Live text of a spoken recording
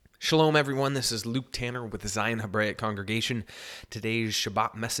Shalom, everyone. This is Luke Tanner with the Zion Hebraic Congregation. Today's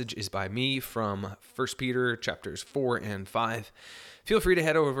Shabbat message is by me from 1 Peter chapters 4 and 5. Feel free to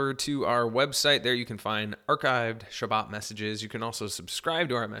head over to our website. There you can find archived Shabbat messages. You can also subscribe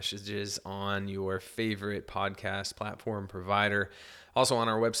to our messages on your favorite podcast platform provider. Also on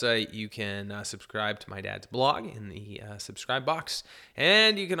our website, you can subscribe to my dad's blog in the subscribe box.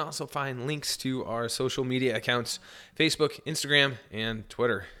 And you can also find links to our social media accounts, Facebook, Instagram, and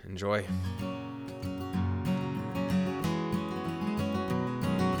Twitter. Enjoy.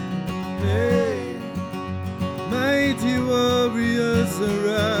 Hey, mighty warriors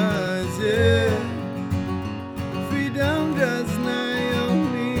arise, yeah. Freedom does nigh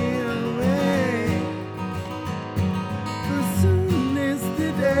only away. For soon is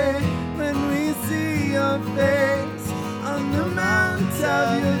the day when we see your face on the mount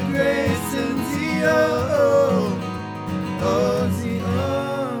of your grace and Zion. Oh,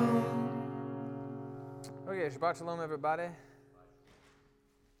 Zion. Okay, Shabbat Shalom, everybody.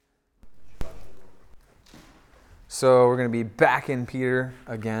 So we're going to be back in Peter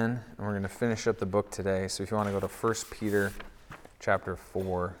again, and we're going to finish up the book today. So if you want to go to 1 Peter chapter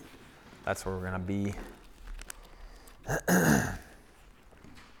 4, that's where we're going to be.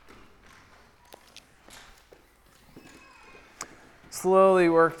 Slowly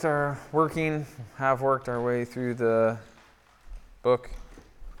worked our way through the book.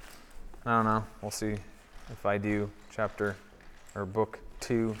 I don't know. We'll see if I do chapter or book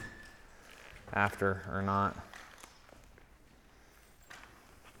 2 after or not.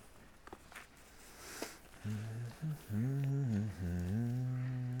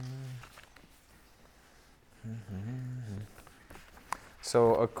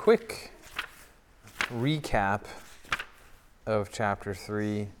 So a quick recap of chapter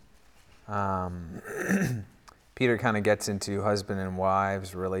 3. Peter kind of gets into husband and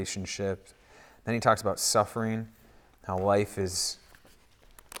wives relationships. Then he talks about suffering, how life is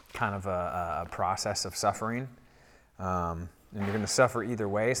kind of a process of suffering. And you're going to suffer either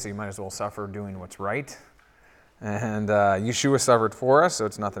way, so you might as well suffer doing what's right. And Yeshua suffered for us, so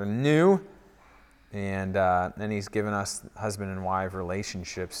it's nothing new. And then he's given us husband and wife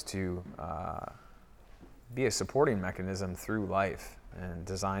relationships to be a supporting mechanism through life and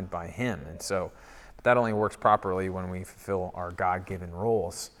designed by him. And so that only works properly when we fulfill our God-given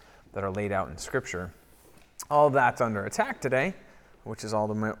roles that are laid out in Scripture. All of that's under attack today, which is all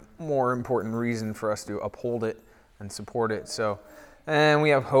the more important reason for us to uphold it and support it. And we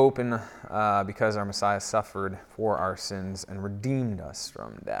have hope because our Messiah suffered for our sins and redeemed us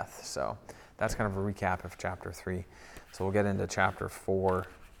from death. So that's kind of a recap of chapter 3. So we'll get into chapter 4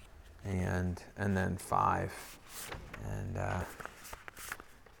 and then 5. And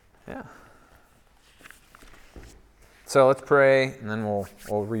yeah. So let's pray, and then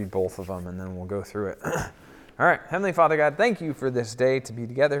we'll read both of them, and then we'll go through it. All right. Heavenly Father God, thank you for this day to be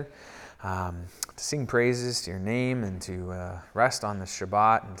together. To sing praises to your name and to rest on this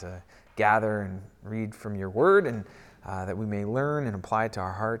Shabbat and to gather and read from your word and that we may learn and apply it to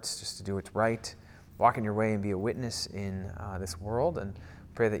our hearts just to do what's right, walk in your way and be a witness in this world, and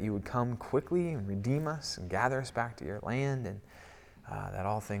pray that you would come quickly and redeem us and gather us back to your land, and that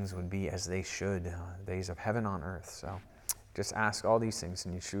all things would be as they should, days of heaven on earth. So just ask all these things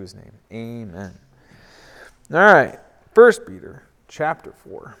in Yeshua's name. Amen. All right, 1 Peter chapter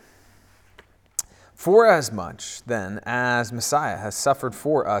 4. Forasmuch, then, as Messiah has suffered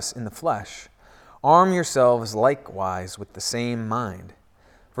for us in the flesh, arm yourselves likewise with the same mind.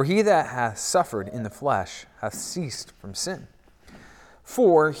 For he that hath suffered in the flesh hath ceased from sin.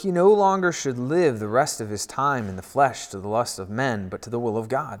 For he no longer should live the rest of his time in the flesh to the lust of men, but to the will of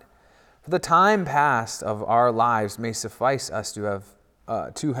God. For the time past of our lives may suffice us to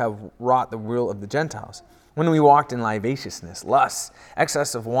have wrought the will of the Gentiles, when we walked in licentiousness, lusts,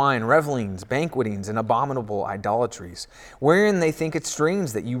 excess of wine, revelings, banquetings, and abominable idolatries, wherein they think it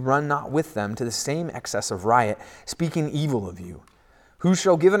strange that you run not with them to the same excess of riot, speaking evil of you. Who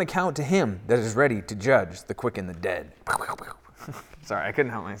shall give an account to him that is ready to judge the quick and the dead? Sorry, I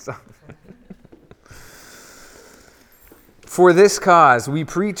couldn't help myself. For this cause we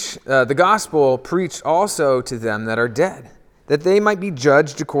preach the gospel preached also to them that are dead, that they might be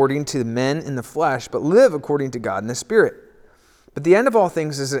judged according to the men in the flesh, but live according to God in the Spirit. But the end of all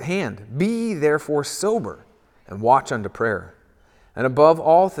things is at hand. Be ye therefore sober, and watch unto prayer. And above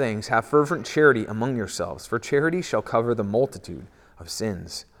all things have fervent charity among yourselves, for charity shall cover the multitude of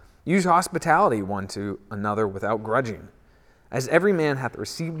sins. Use hospitality one to another without grudging. As every man hath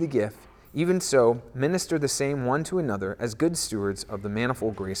received the gift, even so minister the same one to another as good stewards of the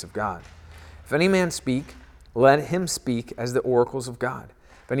manifold grace of God. If any man speak, let him speak as the oracles of God.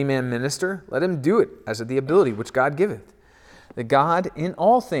 If If any man minister, let him do it as of the ability which God giveth, that God in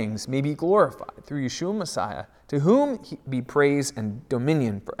all things may be glorified through Yeshua Messiah, to whom be praise and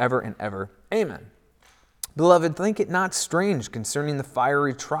dominion forever and ever. Amen. Beloved, think it not strange concerning the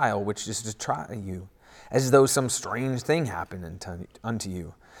fiery trial which is to try you, as though some strange thing happened unto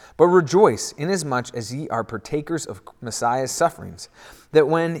you. But rejoice, inasmuch as ye are partakers of Messiah's sufferings, that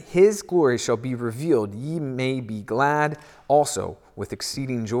when his glory shall be revealed, ye may be glad also with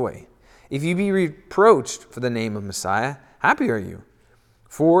exceeding joy. If ye be reproached for the name of Messiah, happy are you.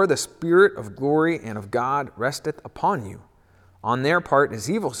 For the Spirit of glory and of God resteth upon you. On their part is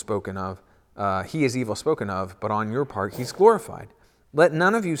evil spoken of, he is evil spoken of, but on your part he is glorified. Let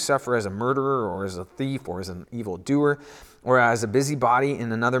none of you suffer as a murderer, or as a thief, or as an evildoer, or as a busybody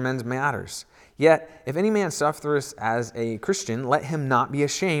in another man's matters. Yet, if any man suffereth as a Christian, let him not be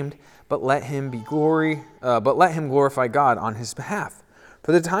ashamed, but let him glorify God on his behalf.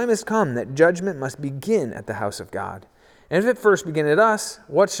 For the time is come that judgment must begin at the house of God. And if it first begin at us,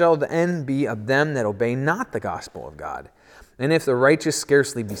 what shall the end be of them that obey not the gospel of God? And if the righteous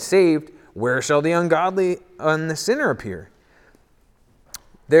scarcely be saved, where shall the ungodly and the sinner appear?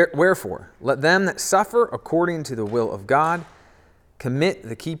 Wherefore, let them that suffer according to the will of God commit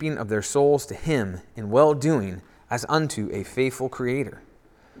the keeping of their souls to him in well-doing as unto a faithful Creator.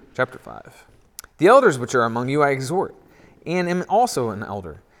 Chapter 5. The elders which are among you I exhort, and am also an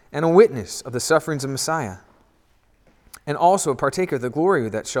elder, and a witness of the sufferings of Messiah, and also a partaker of the glory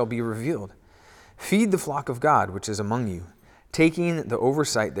that shall be revealed. Feed the flock of God which is among you, taking the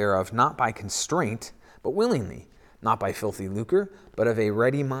oversight thereof not by constraint, but willingly, not by filthy lucre, but of a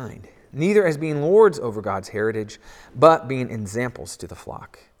ready mind, neither as being lords over God's heritage, but being examples to the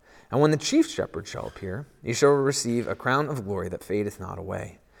flock. And when the chief shepherd shall appear, ye shall receive a crown of glory that fadeth not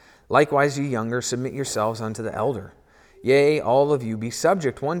away. Likewise, ye younger, submit yourselves unto the elder. Yea, all of you be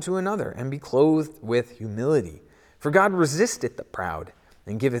subject one to another, and be clothed with humility. For God resisteth the proud,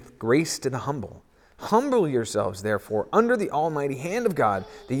 and giveth grace to the humble. Humble yourselves, therefore, under the almighty hand of God,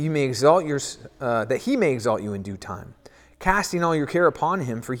 that he may exalt you in due time, casting all your care upon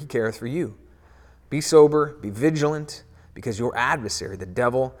him, for he careth for you. Be sober, be vigilant, because your adversary, the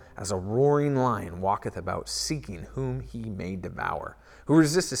devil, as a roaring lion, walketh about, seeking whom he may devour, who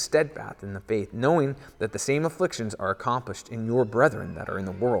resisteth steadfast in the faith, knowing that the same afflictions are accomplished in your brethren that are in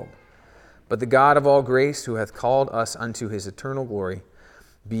the world. But the God of all grace, who hath called us unto his eternal glory,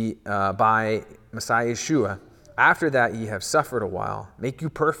 by Messiah Yeshua, after that ye have suffered a while, make you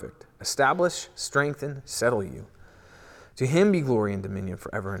perfect, establish, strengthen, settle you. To him be glory and dominion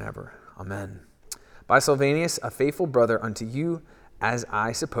forever and ever. Amen. By Silvanus, a faithful brother unto you, as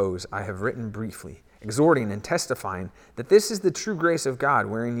I suppose I have written briefly, exhorting and testifying that this is the true grace of God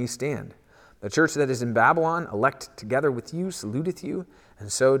wherein ye stand. The church that is in Babylon, elect together with you, saluteth you,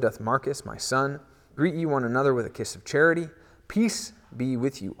 and so doth Marcus, my son. Greet you one another with a kiss of charity. Peace be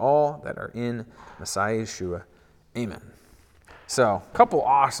with you all that are in Messiah Yeshua. Amen. So, a couple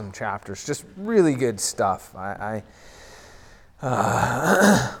awesome chapters, just really good stuff. I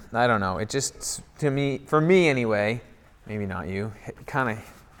don't know. It just, for me anyway, maybe not you, kind of,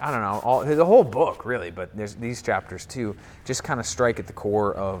 I don't know, the whole book really, but there's these chapters too, just kind of strike at the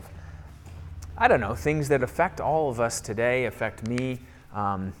core of, I don't know, things that affect all of us today, affect me,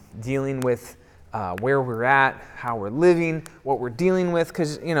 dealing with where we're at, how we're living, what we're dealing with.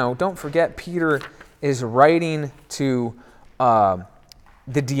 Because, don't forget, Peter is writing to the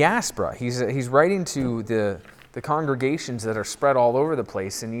diaspora. He's writing to the congregations that are spread all over the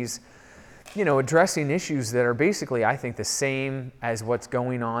place, and he's, addressing issues that are basically, I think, the same as what's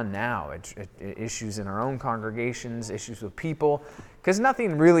going on now. Issues in our own congregations, issues with people, because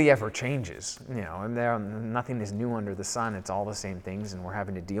nothing really ever changes. And nothing is new under the sun. It's all the same things, and we're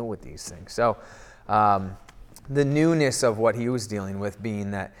having to deal with these things. So the newness of what he was dealing with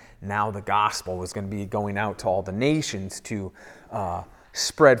being that now the gospel was going to be going out to all the nations to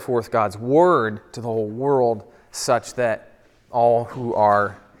spread forth God's word to the whole world, such that all who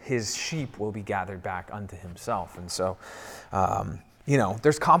are his sheep will be gathered back unto himself. And so,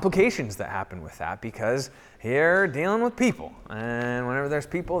 there's complications that happen with that, because you're dealing with people, and whenever there's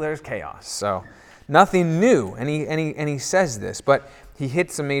people, there's chaos. So nothing new, and he says this, but he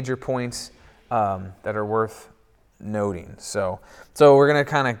hits some major points that are worth noting. So we're going to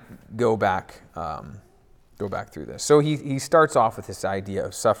kind of go back through this. So he starts off with this idea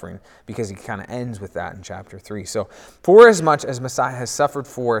of suffering, because he kind of ends with that in chapter 3. So, for as much as Messiah has suffered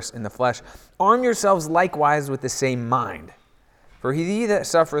for us in the flesh, arm yourselves likewise with the same mind. For he that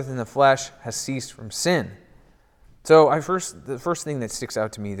suffereth in the flesh has ceased from sin. So the first thing that sticks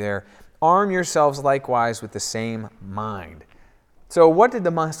out to me there, arm yourselves likewise with the same mind. So what did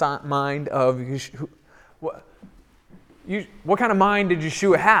the mind of Yeshua, what kind of mind did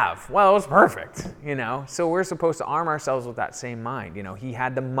Yeshua have? Well, it was perfect, So we're supposed to arm ourselves with that same mind. He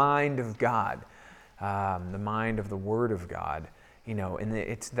had the mind of God, the mind of the Word of God, and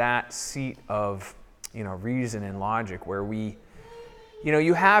it's that seat of, reason and logic where we,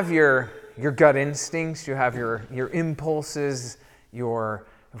 you have your gut instincts, you have your impulses, your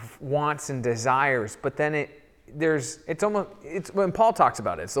wants and desires, but then it's when Paul talks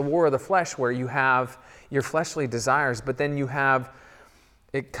about it, it's the war of the flesh where you have your fleshly desires, but then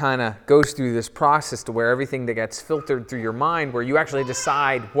it kind of goes through this process to where everything that gets filtered through your mind, where you actually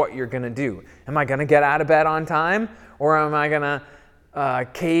decide what you're going to do. Am I going to get out of bed on time, or am I going to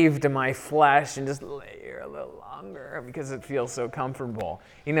cave to my flesh and just lay here a little longer because it feels so comfortable?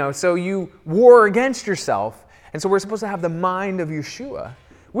 So you war against yourself, and so we're supposed to have the mind of Yeshua,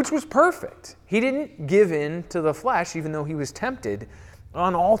 which was perfect. He didn't give in to the flesh, even though he was tempted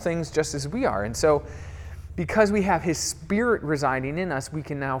on all things just as we are. And so because we have his Spirit residing in us, we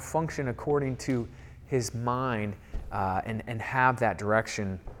can now function according to his mind and have that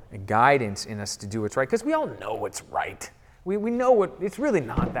direction and guidance in us to do what's right. Because we all know what's right. We know it's really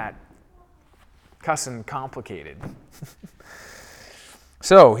not that cussing complicated. And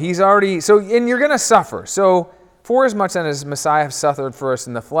you're going to suffer. So, for as much then as Messiah suffered for us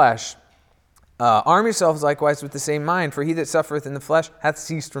in the flesh, arm yourselves likewise with the same mind, for he that suffereth in the flesh hath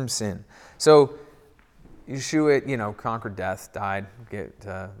ceased from sin. So, Yeshua, conquered death, died,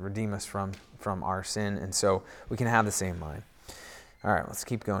 redeem us from our sin, and so we can have the same mind. All right, let's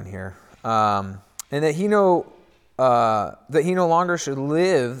keep going here. And that he no longer should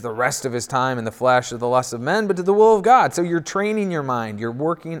live the rest of his time in the flesh of the lusts of men, but to the will of God. So you're training your mind, you're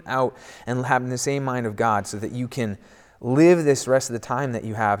working out and having the same mind of God so that you can live this rest of the time that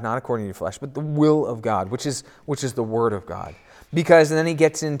you have, not according to your flesh, but the will of God, which is the Word of God. Because then he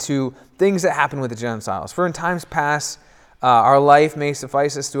gets into things that happen with the Gentiles. For in times past, our life may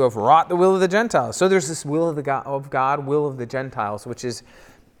suffice us to have wrought the will of the Gentiles. So there's this will of God, will of the Gentiles, which is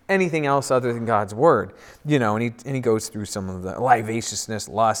anything else other than God's Word. And he goes through some of the licentiousness,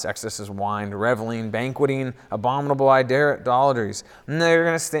 lust, excesses of wine, reveling, banqueting, abominable idolatries. And they're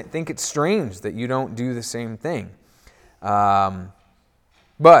going to think it's strange that you don't do the same thing. And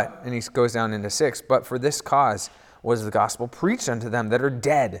he goes down into 6, but for this cause was the gospel preached unto them that are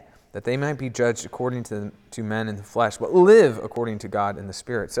dead, that they might be judged according to men in the flesh, but live according to God in the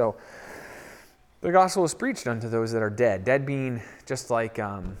Spirit. So the gospel is preached unto those that are dead. Dead being just like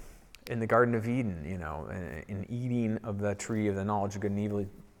in the Garden of Eden, in eating of the tree of the knowledge of good and evil,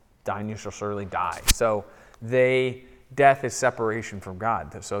 thine you shall surely die. So death is separation from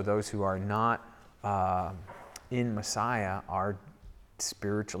God. So those who are not in Messiah are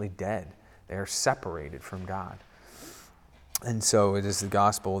spiritually dead. They are separated from God. And so it is the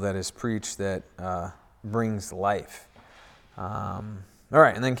gospel that is preached that brings life. All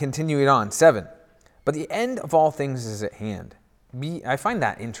right, and then continuing on. 7. But the end of all things is at hand. I find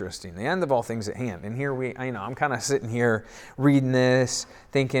that interesting. The end of all things at hand. And here I'm kind of sitting here reading this,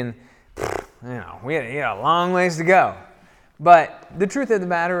 thinking, we got a long ways to go. But the truth of the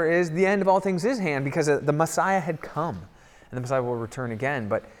matter is the end of all things is hand, because the Messiah had come. And the Messiah will return again.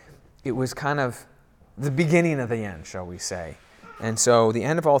 But it was kind of the beginning of the end, shall we say. And so the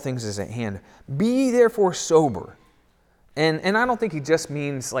end of all things is at hand. Be therefore sober. And I don't think he just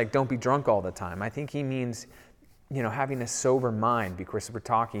means like don't be drunk all the time. I think he means, having a sober mind, because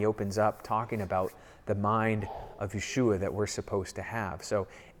he opens up talking about the mind of Yeshua that we're supposed to have. So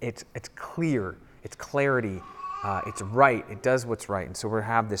it's clear, it's clarity, it's right, it does what's right. And so we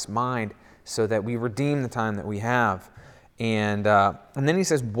have this mind so that we redeem the time that we have. And then he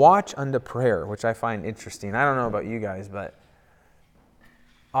says, watch unto prayer, which I find interesting. I don't know about you guys, but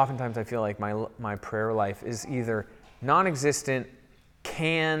oftentimes I feel like my prayer life is either non-existent,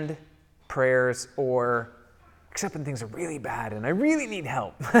 canned prayers, or except when things are really bad and I really need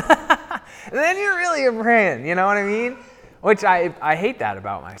help. And then you're really praying, you know what I mean? Which I hate that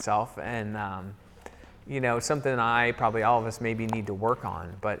about myself. And, something probably all of us maybe need to work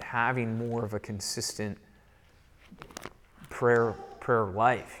on, but having more of a consistent prayer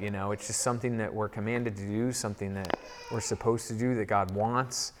life, it's just something that we're commanded to do, something that we're supposed to do, that God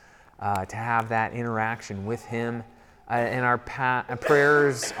wants, to have that interaction with Him. And our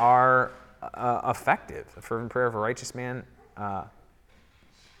prayers are effective. A fervent prayer of a righteous man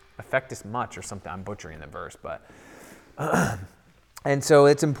affecteth much, or something. I'm butchering the verse, but and so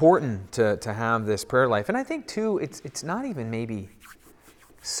it's important to have this prayer life. And I think too, it's not even maybe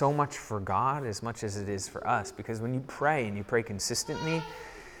so much for God as much as it is for us, because when you pray and you pray consistently,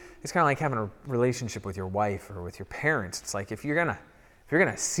 it's kind of like having a relationship with your wife or with your parents. It's like if you're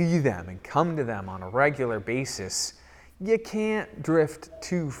gonna see them and come to them on a regular basis, you can't drift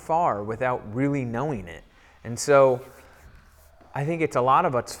too far without really knowing it. And so I think it's a lot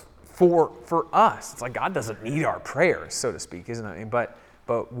of it's for us. It's like God doesn't need our prayers, so to speak, isn't it?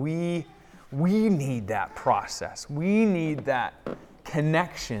 But we need that process. We need that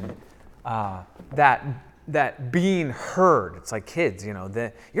connection, that being heard. It's like kids, you know,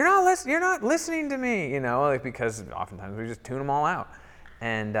 that you're not listening to me, you know, like, because oftentimes we just tune them all out.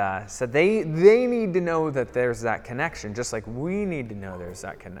 And so they need to know that there's that connection, just like we need to know there's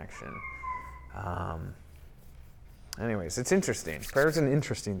that connection. Anyways, it's interesting. Prayer's an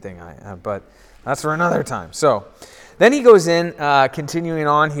interesting thing, but that's for another time. So then he goes in, continuing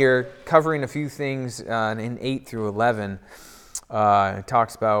on here, covering a few things in 8 through 11. It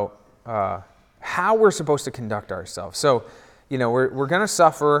talks about how we're supposed to conduct ourselves. So, you know, we're going to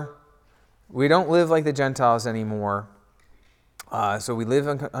suffer. We don't live like the Gentiles anymore. So we live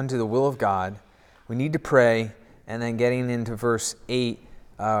unto the will of God. We need to pray. And then getting into verse 8,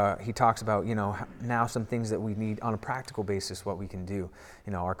 he talks about, you know, now some things that we need on a practical basis, what we can do.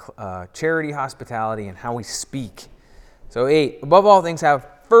 You know, our charity, hospitality, and how we speak. So 8, above all things, have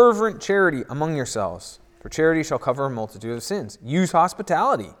fervent charity among yourselves, for charity shall cover a multitude of sins. Use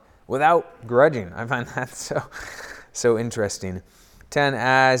hospitality without grudging. I find that so interesting. 10,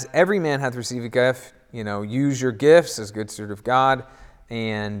 as every man hath received a gift, you know, use your gifts as good steward of God.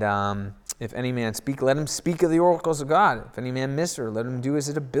 And if any man speak, let him speak of the oracles of God. If any man minister, let him do his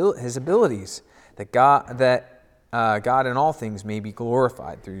abilities, that God in all things may be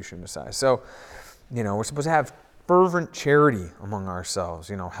glorified through Yeshua Messiah. So, you know, we're supposed to have fervent charity among ourselves.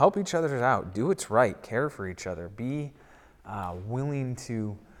 You know, help each other out. Do what's right. Care for each other. Be willing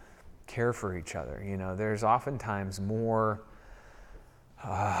to care for each other. You know, there's oftentimes more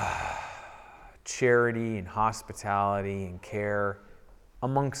charity and hospitality and care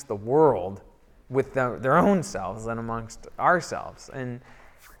amongst the world with their own selves than amongst ourselves.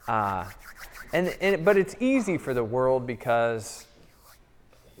 But it's easy for the world because,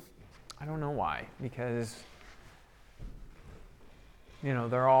 I don't know why, because, you know,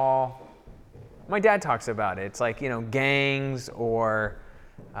 they're all, my dad talks about it. It's like, you know, gangs or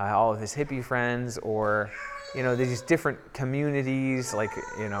all of his hippie friends, or, you know, these different communities. Like,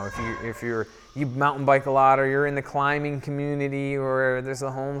 you know, if you mountain bike a lot, or you're in the climbing community, or there's a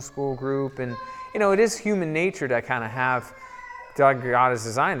homeschool group, and, you know, it is human nature to kind of have, God has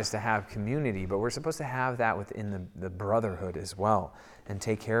designed us to have community, but we're supposed to have that within the brotherhood as well, and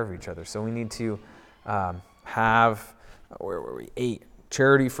take care of each other. So we need to have, where were we? 8,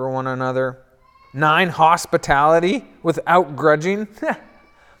 charity for one another. 9, hospitality without grudging.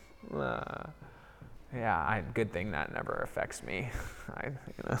 Good thing that never affects me. You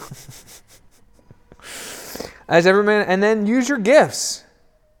know. As every man, and then use your gifts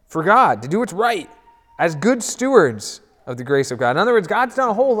for God to do what's right, as good stewards of the grace of God. In other words, God's done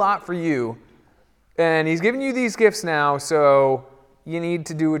a whole lot for you, and He's given you these gifts now, so you need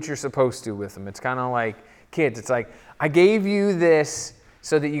to do what you're supposed to with them. It's kind of like kids. It's like, I gave you this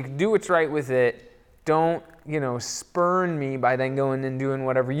so that you can do what's right with it. Don't, you know, spurn me by then going and doing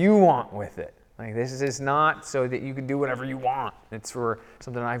whatever you want with it. Like, this is not so that you can do whatever you want. It's for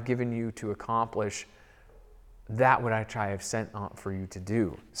something I've given you to accomplish that what I have sent for you to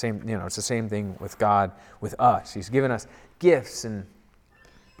do. Same, you know, it's the same thing with God, with us. He's given us gifts and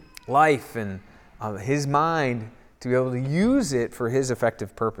life and His mind to be able to use it for His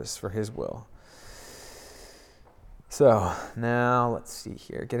effective purpose, for His will. So now let's see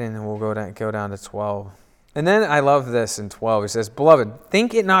here. Get in and we'll go down to 12. And then I love this in 12. It says, Beloved,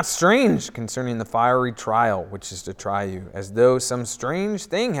 think it not strange concerning the fiery trial which is to try you, as though some strange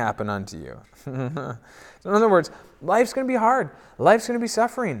thing happened unto you. So in other words, life's going to be hard. Life's going to be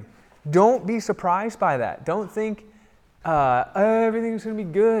suffering. Don't be surprised by that. Don't think everything's going to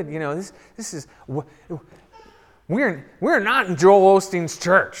be good. You know, this is... We're not in Joel Osteen's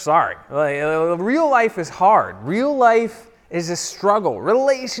church. Sorry. Real life is hard. Real life is a struggle.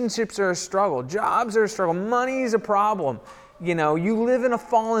 Relationships are a struggle. Jobs are a struggle. Money is a problem. You know, you live in a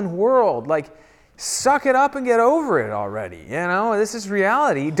fallen world. Like, suck it up and get over it already. You know, this is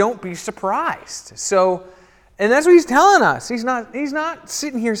reality. Don't be surprised. So, and that's what he's telling us. He's not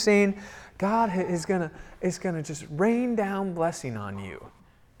sitting here saying, God is gonna just rain down blessing on you.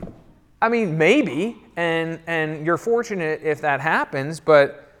 I mean, maybe, and you're fortunate if that happens,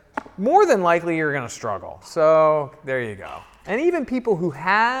 but more than likely you're going to struggle. So there you go. And even people who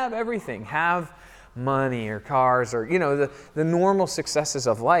have everything, have money or cars or, you know, the normal successes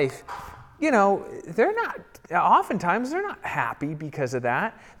of life, you know, they're not oftentimes they're not happy because of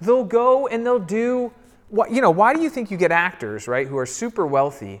that. They'll go and they'll do what, why do you think you get actors, right, who are super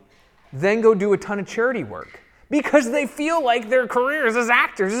wealthy, then go do a ton of charity work? Because they feel like their careers as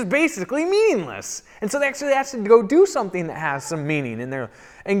actors is basically meaningless. And so they actually have to go do something that has some meaning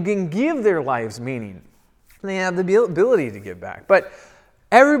and can give their lives meaning. And they have the ability to give back. But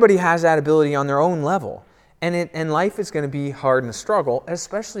everybody has that ability on their own level. And life is going to be hard and a struggle,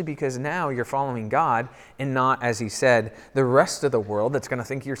 especially because now you're following God and not, as he said, the rest of the world that's going to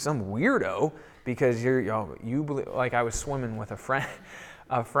think you're some weirdo because you believe, like I was swimming with a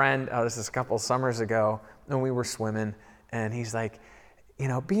friend, this is a couple summers ago, and we were swimming, and he's like,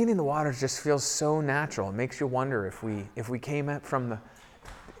 being in the water just feels so natural. It makes you wonder if we came up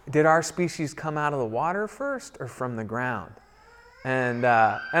did our species come out of the water first or from the ground? And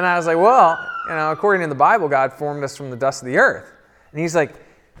I was like, well, according to the Bible, God formed us from the dust of the earth. And he's like,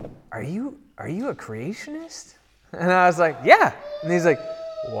 are you a creationist? And I was like, yeah. And he's like,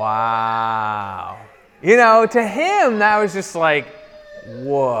 wow. To him, that was just like,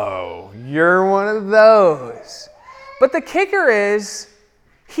 whoa, you're one of those. But the kicker is,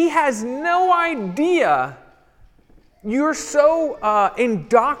 he has no idea you're so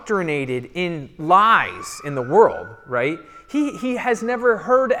indoctrinated in lies in the world, right? He has never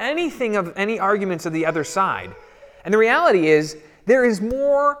heard anything of any arguments of the other side. And the reality is, there is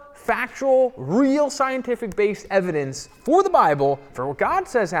more factual, real scientific-based evidence for the Bible, for what God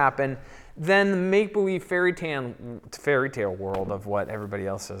says happened, than the make-believe fairy tale world of what everybody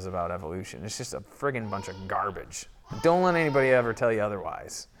else says about evolution. It's just a friggin' bunch of garbage. Don't let anybody ever tell you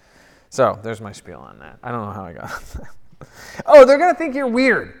otherwise. So, there's my spiel on that. I don't know how I got on that. Oh, they're going to think you're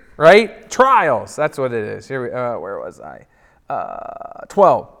weird, right? Trials, that's what it is. Here where was I?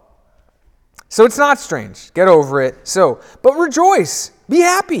 12. So it's not strange. Get over it. But rejoice. Be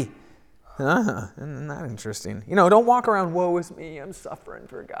happy. Isn't that interesting? Don't walk around, woe is me, I'm suffering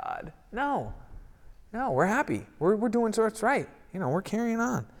for God. No, we're happy. We're doing what's right. We're carrying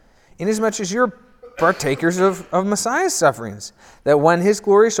on. Inasmuch as you're partakers of Messiah's sufferings, that when his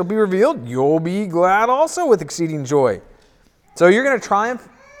glory shall be revealed, you'll be glad also with exceeding joy. So you're going to triumph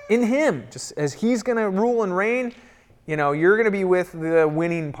in him. Just as he's going to rule and reign, you're going to be with the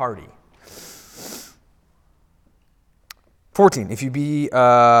winning party. 14, if you be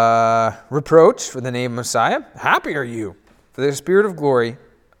reproached for the name of Messiah, happy are you, for the Spirit of glory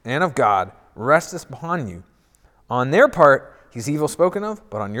and of God resteth upon you. On their part, he's evil spoken of,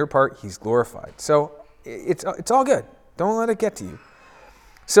 but on your part, he's glorified. So it's all good. Don't let it get to you.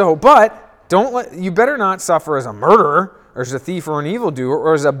 But you better not suffer as a murderer, or as a thief or an evildoer,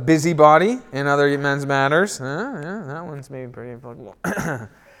 or as a busybody in other men's matters. Yeah, that one's maybe pretty applicable.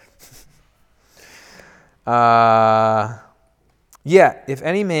 Yet, if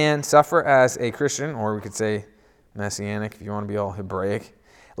any man suffer as a Christian, or we could say Messianic if you want to be all Hebraic,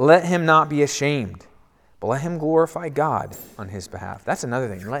 let him not be ashamed, but let him glorify God on his behalf. That's another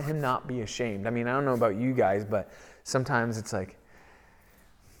thing. Let him not be ashamed. I mean, I don't know about you guys, but sometimes it's like,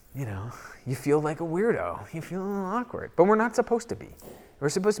 you feel like a weirdo. You feel a little awkward. But we're not supposed to be. We're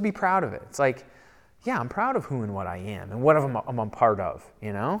supposed to be proud of it. It's like, yeah, I'm proud of who and what I am and what I'm a part of,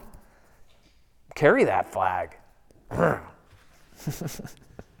 Carry that flag.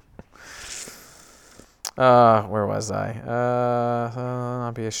 Where was I?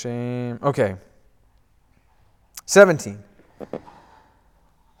 Not be ashamed. Okay. 17.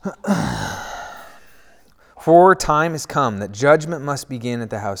 For time is come that judgment must begin at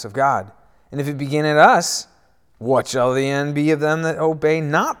the house of God. And if it begin at us, what shall the end be of them that obey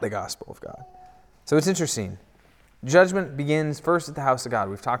not the gospel of God? So it's interesting. Judgment begins first at the house of God.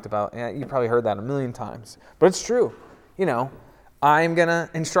 We've talked about, you probably heard that a million times. But it's true. I'm going to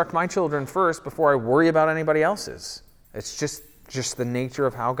instruct my children first before I worry about anybody else's. It's just the nature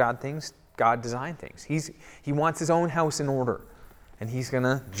of how God designed things. He wants his own house in order. And he's going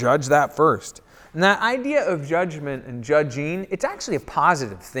to judge that first. And that idea of judgment and judging, it's actually a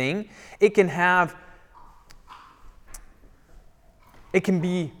positive thing.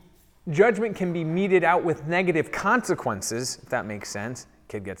 Judgment can be meted out with negative consequences, if that makes sense.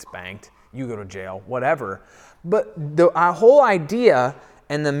 Kid gets spanked, you go to jail, whatever. But our whole idea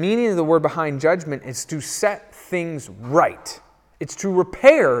and the meaning of the word behind judgment is to set things right. It's to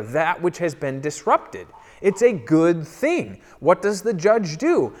repair that which has been disrupted. It's a good thing. What does the judge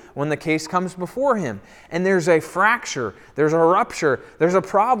do when the case comes before him? And there's a fracture, there's a rupture, there's a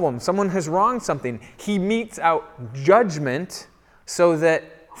problem, someone has wronged something. He metes out judgment so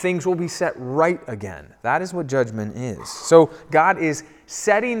that things will be set right again. That is what judgment is. So God is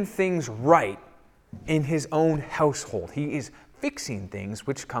setting things right in his own household. He is fixing things,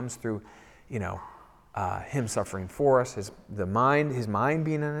 which comes through, him suffering for us, his mind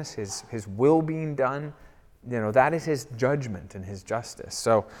being in us, his will being done. That is his judgment and his justice.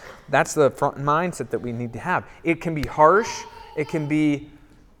 So that's the front mindset that we need to have. It can be harsh. It can be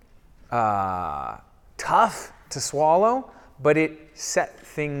tough to swallow, but it set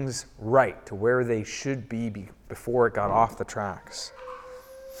things right to where they should be before it got off the tracks.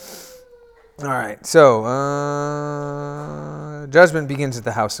 All right, so judgment begins at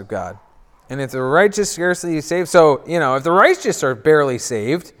the house of God. And if the righteous scarcely is saved, so, if the righteous are barely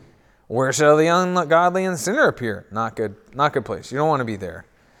saved, where shall the ungodly and the sinner appear? Not good place. You don't want to be there.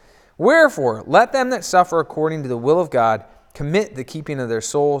 Wherefore, let them that suffer according to the will of God commit the keeping of their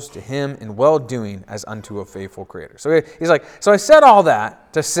souls to him in well-doing as unto a faithful creator. So he's like, so I said all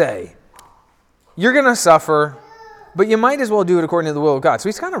that to say, you're going to suffer, but you might as well do it according to the will of God. So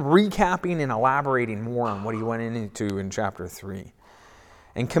he's kind of recapping and elaborating more on what he went into in chapter 3.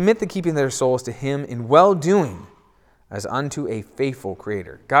 And commit the keeping of their souls to him in well-doing as unto a faithful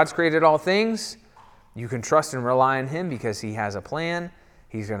creator. God's created all things. You can trust and rely on him because he has a plan.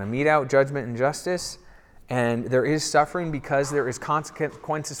 He's going to mete out judgment and justice. And there is suffering because there is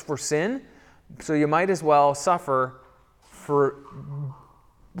consequences for sin. So you might as well suffer for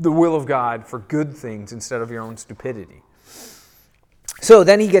the will of God, for good things instead of your own stupidity. So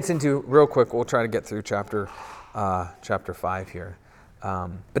then he gets into, real quick, we'll try to get through chapter 5 here.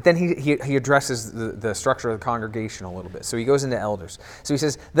 But then he addresses the structure of the congregation a little bit. So he goes into elders. So he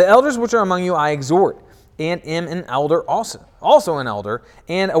says, the elders which are among you I exhort, and am an elder also an elder,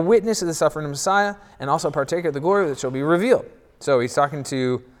 and a witness of the suffering of Messiah, and also a partaker of the glory that shall be revealed. So he's talking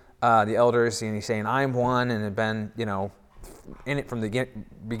to the elders, and he's saying, I'm one, and have been, in it from the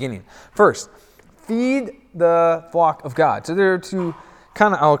beginning. First, feed the flock of God. So they're to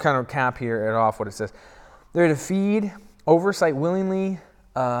I'll kind of cap here it off what it says. They're to feed, oversight willingly,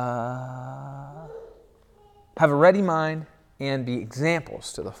 have a ready mind, and be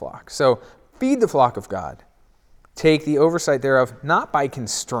examples to the flock. So feed the flock of God. Take the oversight thereof, not by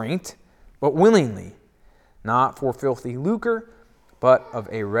constraint, but willingly, not for filthy lucre, but of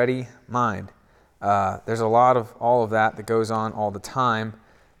a ready mind. There's a lot of all of that goes on all the time.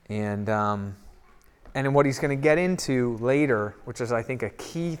 And in what he's going to get into later, which is, I think, a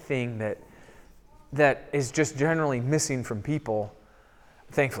key thing that is just generally missing from people,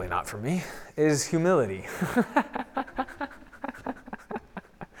 thankfully not for me, is humility.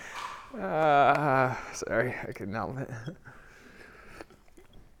 Sorry, I couldn't help it.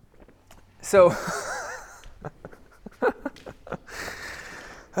 So,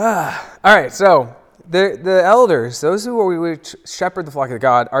 all right, so the elders, those who would shepherd the flock of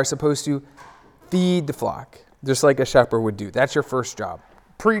God, are supposed to feed the flock, just like a shepherd would do. That's your first job.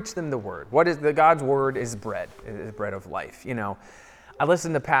 Preach them the word. What is God's word is bread. It is bread of life. I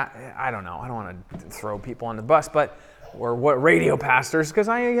listen to I don't know. I don't want to throw people on the bus, or what radio pastors, because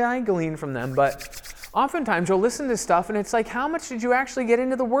I glean from them. But oftentimes you'll listen to stuff, and it's like, how much did you actually get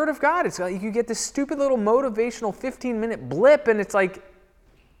into the Word of God? It's like you get this stupid little motivational 15-minute blip, and it's like,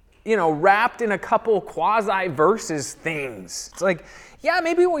 wrapped in a couple quasi-verses things. It's like, yeah,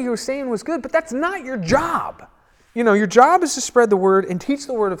 maybe what you were saying was good, but that's not your job. Your job is to spread the word and teach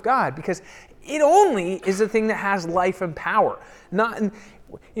the word of God, because it only is the thing that has life and power. Not,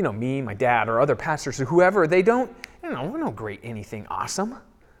 me, my dad, or other pastors or whoever, they don't, we're no great anything awesome.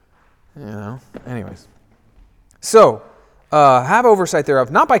 Anyways. So, have oversight thereof,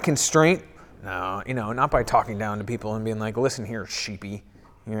 not by constraint, not by talking down to people and being like, listen here, sheepy,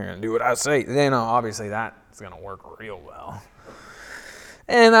 you're going to do what I say. Obviously that's going to work real well.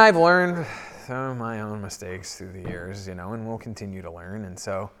 And I've learned some of my own mistakes through the years, and we'll continue to learn. And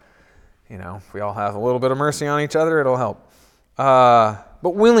so, if we all have a little bit of mercy on each other, it'll help.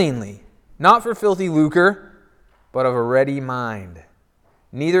 But willingly, not for filthy lucre, but of a ready mind.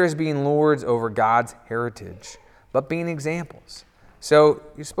 Neither as being lords over God's heritage, but being examples. So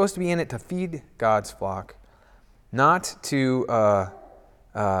you're supposed to be in it to feed God's flock, not to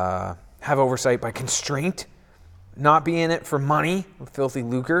have oversight by constraint, not be in it for money, filthy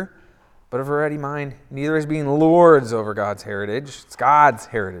lucre, but of a ready mind. Neither as being lords over God's heritage. It's God's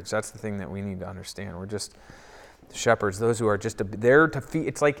heritage. That's the thing that we need to understand. We're just shepherds, those who are just there to feed.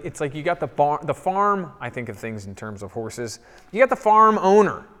 It's like you got the farm. I think of things in terms of horses. You got the farm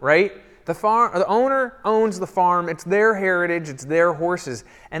owner, right? The owner owns the farm. It's their heritage. It's their horses,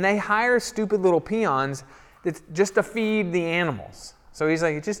 and they hire stupid little peons that's just to feed the animals. So he's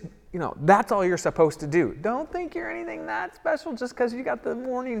like, that's all you're supposed to do. Don't think you're anything that special just because you got the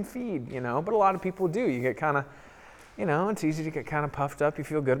morning feed, But a lot of people do. You get kind of, it's easy to get kind of puffed up. You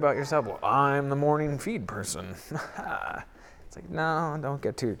feel good about yourself. Well, I'm the morning feed person. It's like, no, don't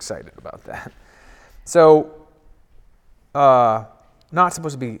get too excited about that. So, not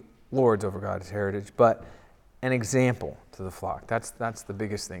supposed to be lords over God's heritage, but an example to the flock. That's the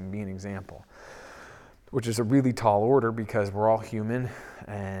biggest thing, be an example, which is a really tall order because we're all human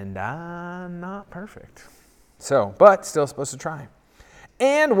and not perfect. So, but still supposed to try.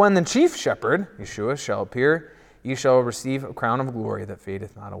 And when the chief shepherd, Yeshua, shall appear, you shall receive a crown of glory that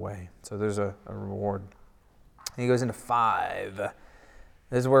fadeth not away. So there's a reward. And he goes into 5.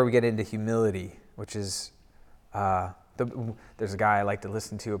 This is where we get into humility, which is, there's a guy I like to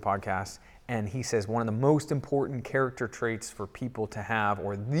listen to, a podcast, and he says one of the most important character traits for people to have,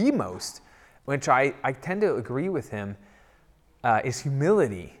 or the most, which I tend to agree with him, is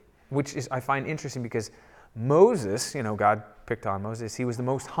humility, which is I find interesting because Moses, God picked on Moses, he was the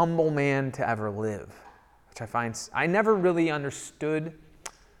most humble man to ever live, which I never really understood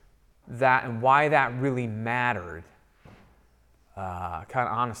that and why that really mattered, kind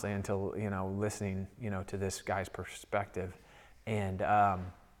of honestly, until, listening, to this guy's perspective. And,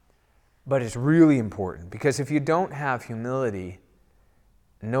 but it's really important because if you don't have humility,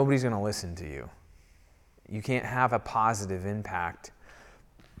 nobody's going to listen to you. You can't have a positive impact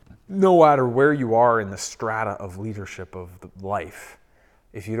no matter where you are in the strata of leadership of life.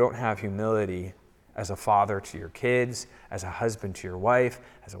 If you don't have humility as a father to your kids, as a husband to your wife,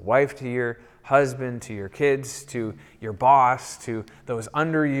 as a wife to your husband, to your kids, to your boss, to those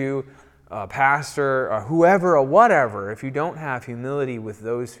under you, a pastor, or whoever, or whatever, if you don't have humility with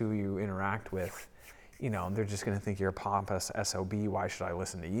those who you interact with, they're just going to think you're a pompous SOB. Why should I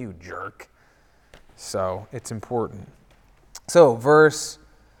listen to you, jerk? So it's important. So verse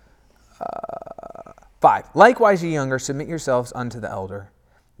 5. Likewise, ye younger, submit yourselves unto the elder.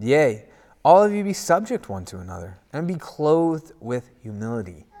 Yea, all of you be subject one to another, and be clothed with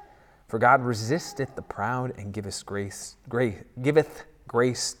humility. For God resisteth the proud, and giveth grace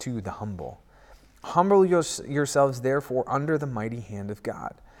to the humble. Humble yourselves therefore under the mighty hand of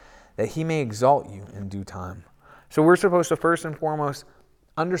God, that he may exalt you in due time. So we're supposed to first and foremost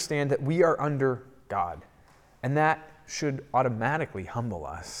understand that we are under God, and that should automatically humble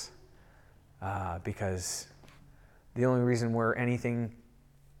us, because the only reason we're anything,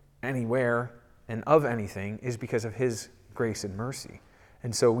 anywhere, and of anything is because of his grace and mercy.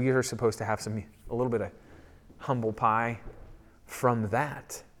 And so we are supposed to have a little bit of humble pie from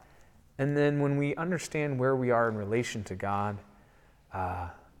that. And then when we understand where we are in relation to God,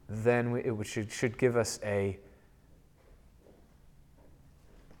 then it should give us an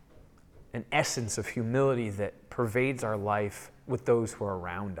essence of humility that pervades our life with those who are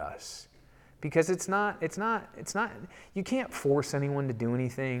around us. Because it's not, you can't force anyone to do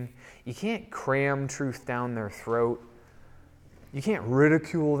anything. You can't cram truth down their throat. You can't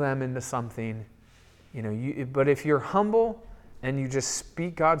ridicule them into something. But if you're humble and you just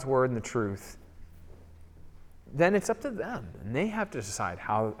speak God's word and the truth, then it's up to them. And they have to decide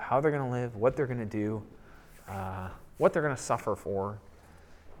how they're going to live, what they're going to do, what they're going to suffer for.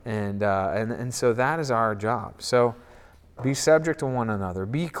 And so that is our job. So be subject to one another.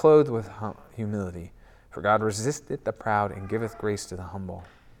 Be clothed with humility. For God resisteth the proud and giveth grace to the humble.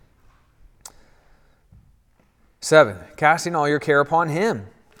 7, casting all your care upon him.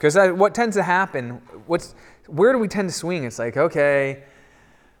 Because what tends to happen, where do we tend to swing? It's like, okay,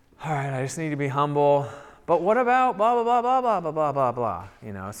 all right, I just need to be humble. But what about blah, blah, blah, blah, blah, blah, blah, blah,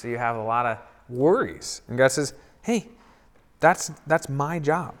 blah. So you have a lot of worries. And God says, hey, that's my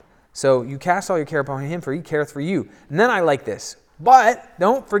job. So you cast all your care upon him, for he careth for you. And then I like this. But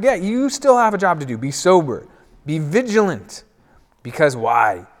don't forget, you still have a job to do. Be sober. Be vigilant. Because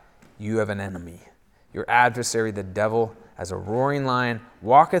why? You have an enemy. Your adversary, the devil, as a roaring lion,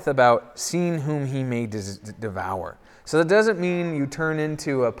 walketh about, seeing whom he may devour. So that doesn't mean you turn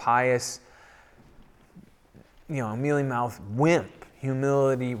into a pious, mealy-mouthed wimp,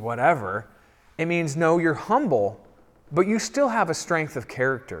 humility, whatever. It means, no, you're humble, but you still have a strength of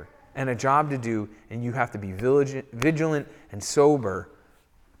character and a job to do, and you have to be vigilant and sober,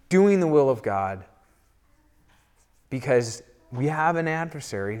 doing the will of God, because we have an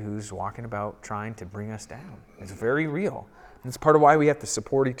adversary who's walking about trying to bring us down. It's very real. And it's part of why we have to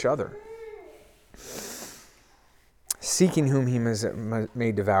support each other. Seeking whom he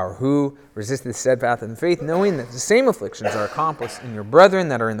may devour, who resist the steadfast in faith, knowing that the same afflictions are accomplished in your brethren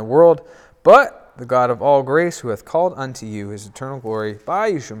that are in the world, but the God of all grace, who hath called unto you his eternal glory by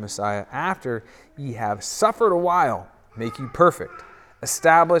Yeshua Messiah, after ye have suffered a while, make you perfect,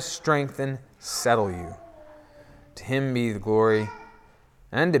 establish, strengthen, settle you. To him be the glory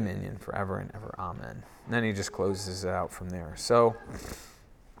and dominion forever and ever. Amen. And then he just closes it out from there. So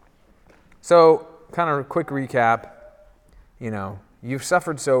kind of a quick recap. You've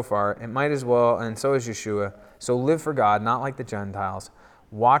suffered so far. It might as well, and so has Yeshua. So live for God, not like the Gentiles.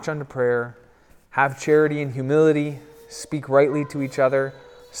 Watch unto prayer. Have charity and humility. Speak rightly to each other.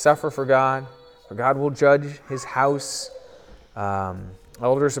 Suffer for God will judge his house.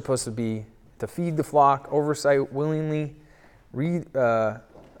 Elders are supposed to feed the flock, oversight willingly, read with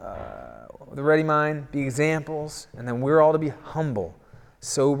a ready mind, be examples, and then we're all to be humble,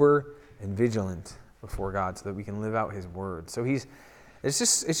 sober, and vigilant before God so that we can live out his word. So it's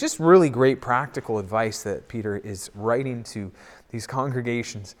just really great practical advice that Peter is writing to these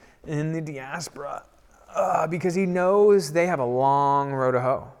congregations in the diaspora because he knows they have a long road to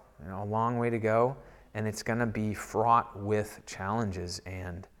hoe, a long way to go, and it's going to be fraught with challenges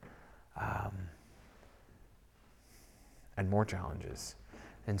and more challenges.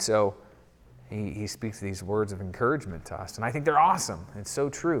 And so he speaks these words of encouragement to us, and I think they're awesome. It's so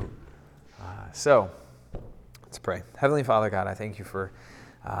true. So let's pray. Heavenly Father God, I thank you for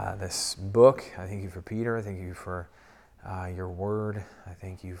this book. I thank you for Peter. I thank you for your word. I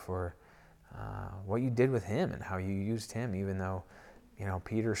thank you for what you did with him and how you used him, even though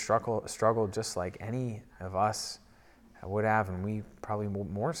Peter struggled just like any of us would have, and we probably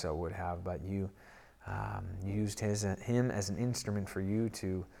more so would have. But you used him as an instrument for you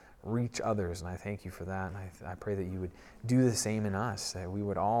to reach others, and I thank you for that. And I pray that you would do the same in us, that we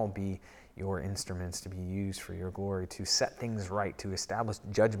would all be your instruments to be used for your glory, to set things right, to establish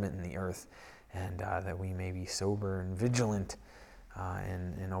judgment in the earth, and that we may be sober and vigilant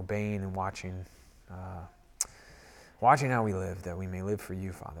and obeying and watching how we live, that we may live for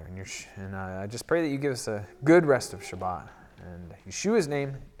you, Father. And I just pray that you give us a good rest of Shabbat. In Yeshua's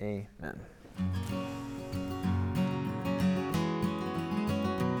name, amen.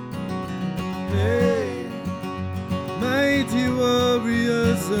 Hey, mighty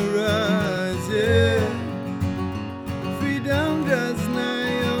warriors arise, yeah. Freedom does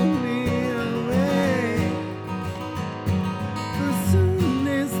Naomi away. For soon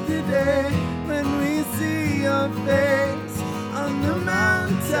is the day when we see your face on the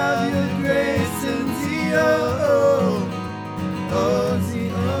mount of your grace and your